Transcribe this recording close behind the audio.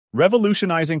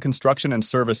Revolutionizing construction and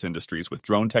service industries with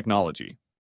drone technology.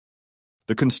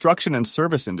 The construction and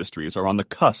service industries are on the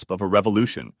cusp of a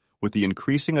revolution with the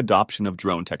increasing adoption of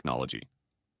drone technology.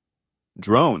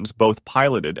 Drones, both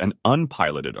piloted and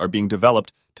unpiloted, are being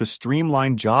developed to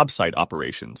streamline job site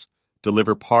operations,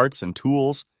 deliver parts and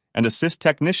tools, and assist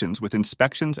technicians with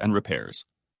inspections and repairs.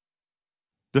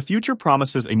 The future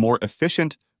promises a more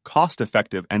efficient,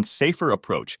 cost-effective, and safer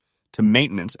approach to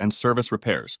maintenance and service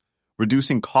repairs,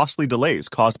 reducing costly delays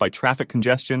caused by traffic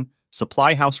congestion,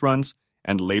 supply house runs,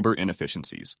 and labor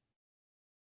inefficiencies.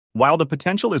 While the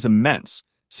potential is immense,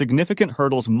 significant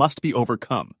hurdles must be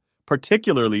overcome,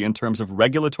 particularly in terms of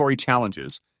regulatory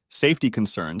challenges, safety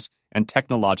concerns, and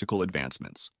technological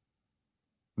advancements.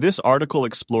 This article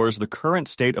explores the current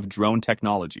state of drone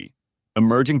technology,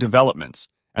 emerging developments,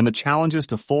 and the challenges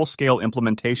to full-scale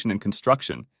implementation in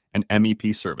construction and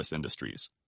MEP service industries.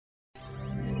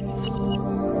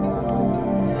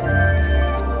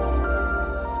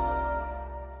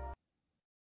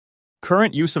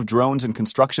 Current use of drones in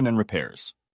construction and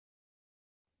repairs.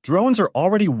 Drones are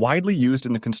already widely used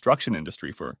in the construction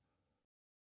industry for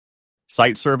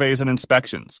site surveys and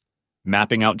inspections,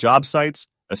 mapping out job sites,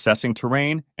 assessing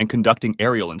terrain, and conducting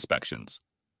aerial inspections.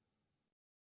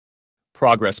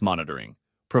 Progress monitoring,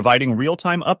 providing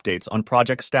real-time updates on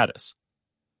project status.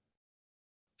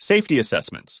 Safety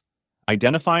assessments,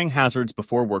 identifying hazards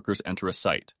before workers enter a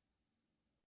site.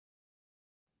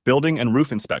 Building and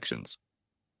roof inspections,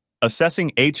 assessing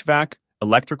HVAC,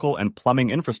 electrical, and plumbing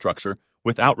infrastructure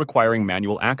without requiring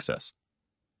manual access.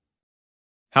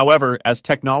 However, as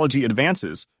technology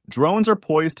advances, drones are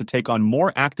poised to take on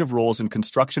more active roles in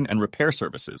construction and repair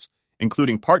services,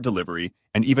 including part delivery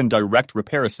and even direct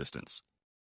repair assistance.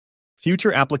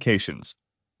 Future applications: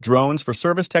 drones for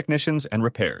service technicians and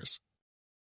repairs.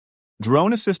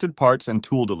 Drone-assisted parts and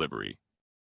tool delivery.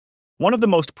 One of the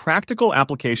most practical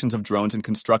applications of drones in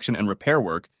construction and repair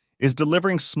work is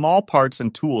delivering small parts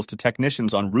and tools to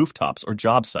technicians on rooftops or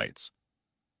job sites.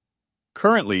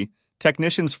 Currently,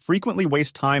 technicians frequently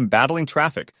waste time battling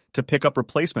traffic to pick up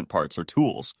replacement parts or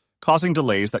tools, causing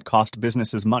delays that cost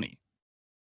businesses money.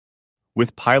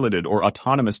 With piloted or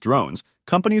autonomous drones,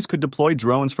 companies could deploy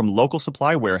drones from local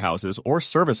supply warehouses or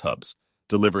service hubs,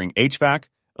 delivering HVAC,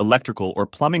 electrical, or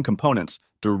plumbing components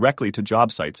directly to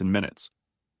job sites in minutes.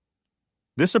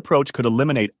 This approach could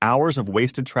eliminate hours of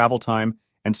wasted travel time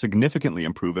and significantly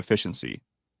improve efficiency.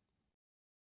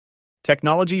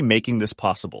 Technology making this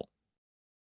possible.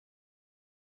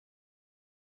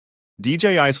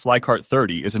 DJI's Flycart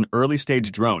 30 is an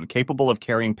early-stage drone capable of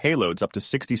carrying payloads up to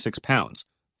 66 pounds,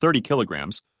 30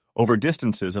 kilograms, over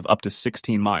distances of up to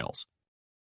 16 miles.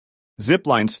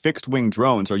 Zipline's fixed-wing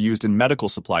drones are used in medical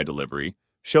supply delivery,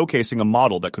 showcasing a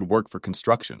model that could work for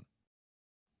construction.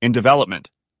 In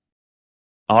development,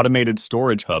 automated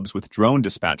storage hubs with drone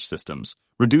dispatch systems,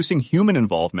 reducing human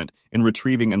involvement in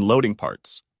retrieving and loading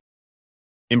parts.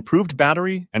 Improved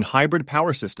battery and hybrid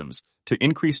power systems to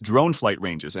increase drone flight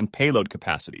ranges and payload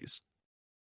capacities.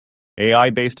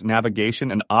 AI-based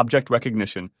navigation and object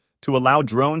recognition to allow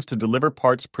drones to deliver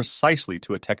parts precisely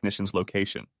to a technician's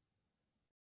location.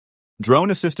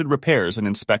 Drone-assisted repairs and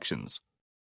inspections.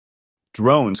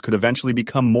 Drones could eventually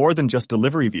become more than just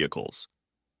delivery vehicles.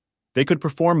 They could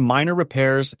perform minor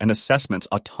repairs and assessments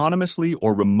autonomously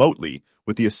or remotely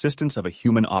with the assistance of a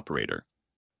human operator.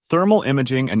 Thermal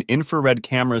imaging and infrared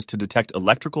cameras to detect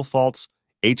electrical faults,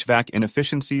 HVAC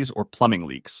inefficiencies, or plumbing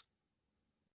leaks.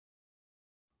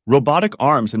 Robotic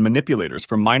arms and manipulators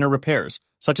for minor repairs,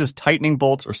 such as tightening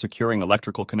bolts or securing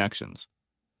electrical connections.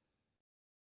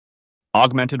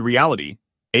 Augmented reality,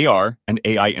 AR, and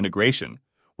AI integration,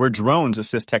 where drones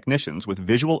assist technicians with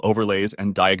visual overlays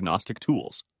and diagnostic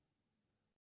tools.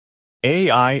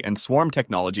 AI and swarm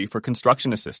technology for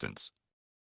construction assistance.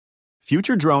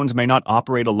 Future drones may not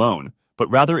operate alone, but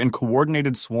rather in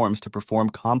coordinated swarms to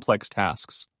perform complex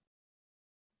tasks.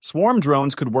 Swarm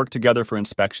drones could work together for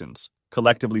inspections,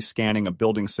 collectively scanning a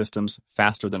building's systems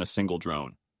faster than a single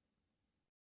drone.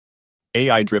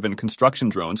 AI-driven construction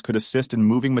drones could assist in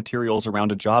moving materials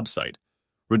around a job site,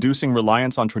 reducing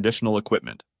reliance on traditional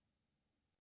equipment.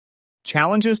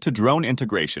 Challenges to drone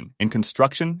integration in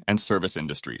construction and service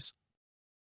industries.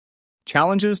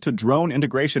 Challenges to drone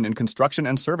integration in construction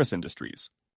and service industries.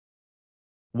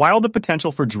 While the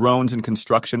potential for drones in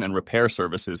construction and repair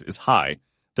services is high,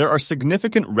 there are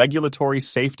significant regulatory,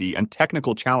 safety, and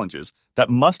technical challenges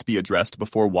that must be addressed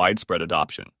before widespread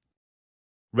adoption.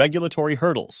 Regulatory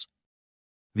hurdles.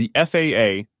 The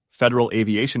FAA, Federal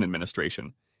Aviation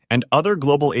Administration, and other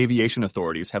global aviation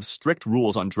authorities have strict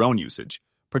rules on drone usage,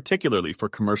 particularly for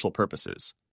commercial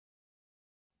purposes.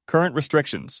 Current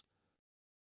restrictions.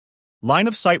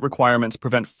 Line-of-sight requirements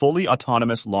prevent fully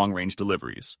autonomous long-range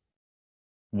deliveries.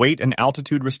 Weight and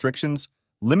altitude restrictions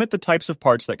limit the types of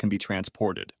parts that can be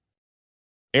transported.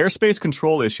 Airspace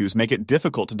control issues make it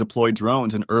difficult to deploy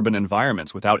drones in urban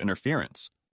environments without interference.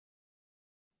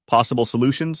 Possible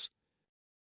solutions?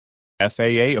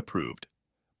 FAA approved.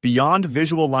 Beyond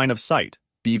visual line of sight,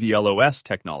 BVLOS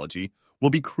technology will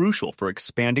be crucial for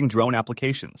expanding drone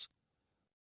applications.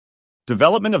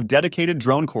 Development of dedicated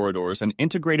drone corridors and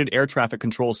integrated air traffic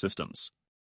control systems.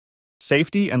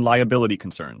 Safety and liability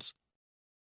concerns.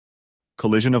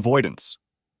 Collision avoidance.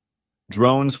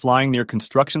 Drones flying near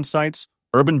construction sites,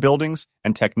 urban buildings,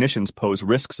 and technicians pose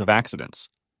risks of accidents.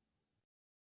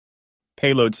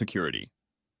 Payload security.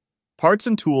 Parts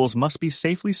and tools must be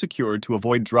safely secured to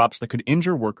avoid drops that could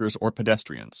injure workers or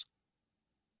pedestrians.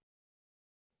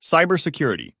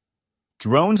 Cybersecurity.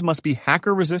 Drones must be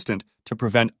hacker-resistant to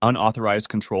prevent unauthorized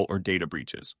control or data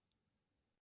breaches.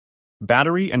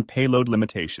 Battery and payload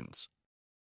limitations.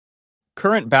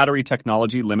 Current battery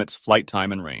technology limits flight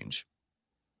time and range.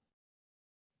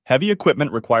 Heavy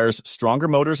equipment requires stronger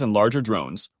motors and larger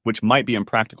drones, which might be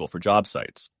impractical for job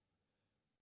sites.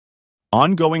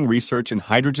 Ongoing research in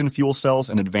hydrogen fuel cells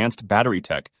and advanced battery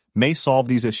tech may solve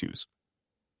these issues.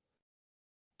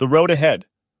 The road ahead.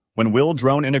 When will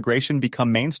drone integration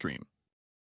become mainstream?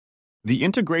 The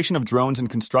integration of drones in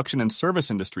construction and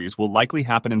service industries will likely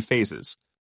happen in phases.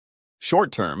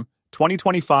 Short term,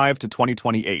 2025 to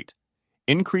 2028.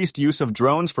 Increased use of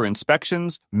drones for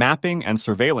inspections, mapping, and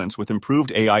surveillance with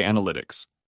improved AI analytics.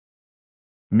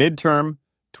 Mid-term,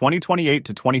 2028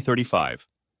 to 2035.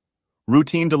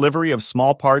 Routine delivery of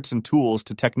small parts and tools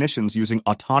to technicians using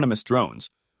autonomous drones,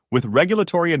 with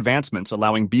regulatory advancements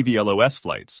allowing BVLOS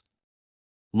flights.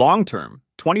 Long-term,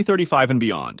 2035 and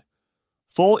beyond.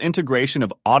 Full integration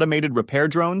of automated repair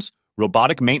drones,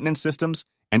 robotic maintenance systems,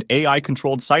 and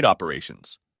AI-controlled site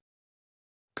operations.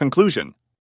 Conclusion.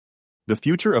 The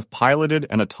future of piloted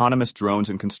and autonomous drones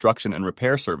in construction and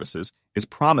repair services is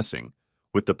promising,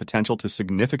 with the potential to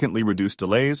significantly reduce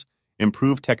delays,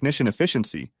 improve technician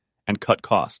efficiency, and cut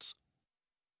costs.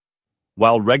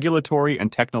 While regulatory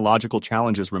and technological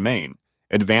challenges remain,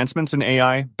 advancements in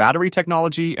AI, battery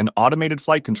technology, and automated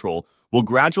flight control will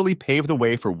gradually pave the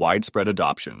way for widespread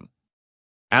adoption.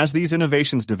 As these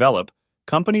innovations develop,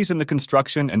 companies in the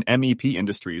construction and MEP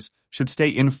industries should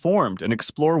stay informed and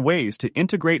explore ways to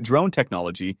integrate drone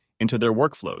technology into their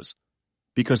workflows,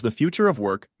 because the future of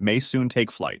work may soon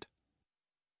take flight.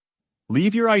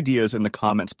 Leave your ideas in the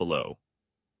comments below.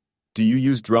 Do you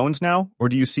use drones now, or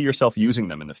do you see yourself using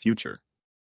them in the future?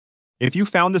 If you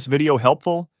found this video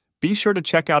helpful, be sure to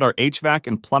check out our HVAC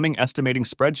and plumbing estimating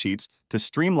spreadsheets to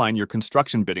streamline your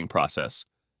construction bidding process.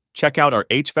 Check out our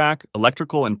HVAC,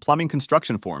 electrical, and plumbing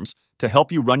construction forms to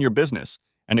help you run your business,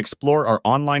 and explore our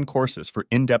online courses for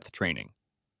in-depth training.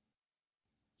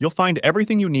 You'll find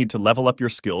everything you need to level up your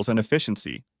skills and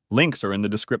efficiency. Links are in the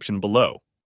description below.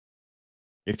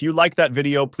 If you liked that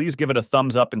video, please give it a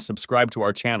thumbs up and subscribe to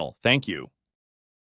our channel. Thank you.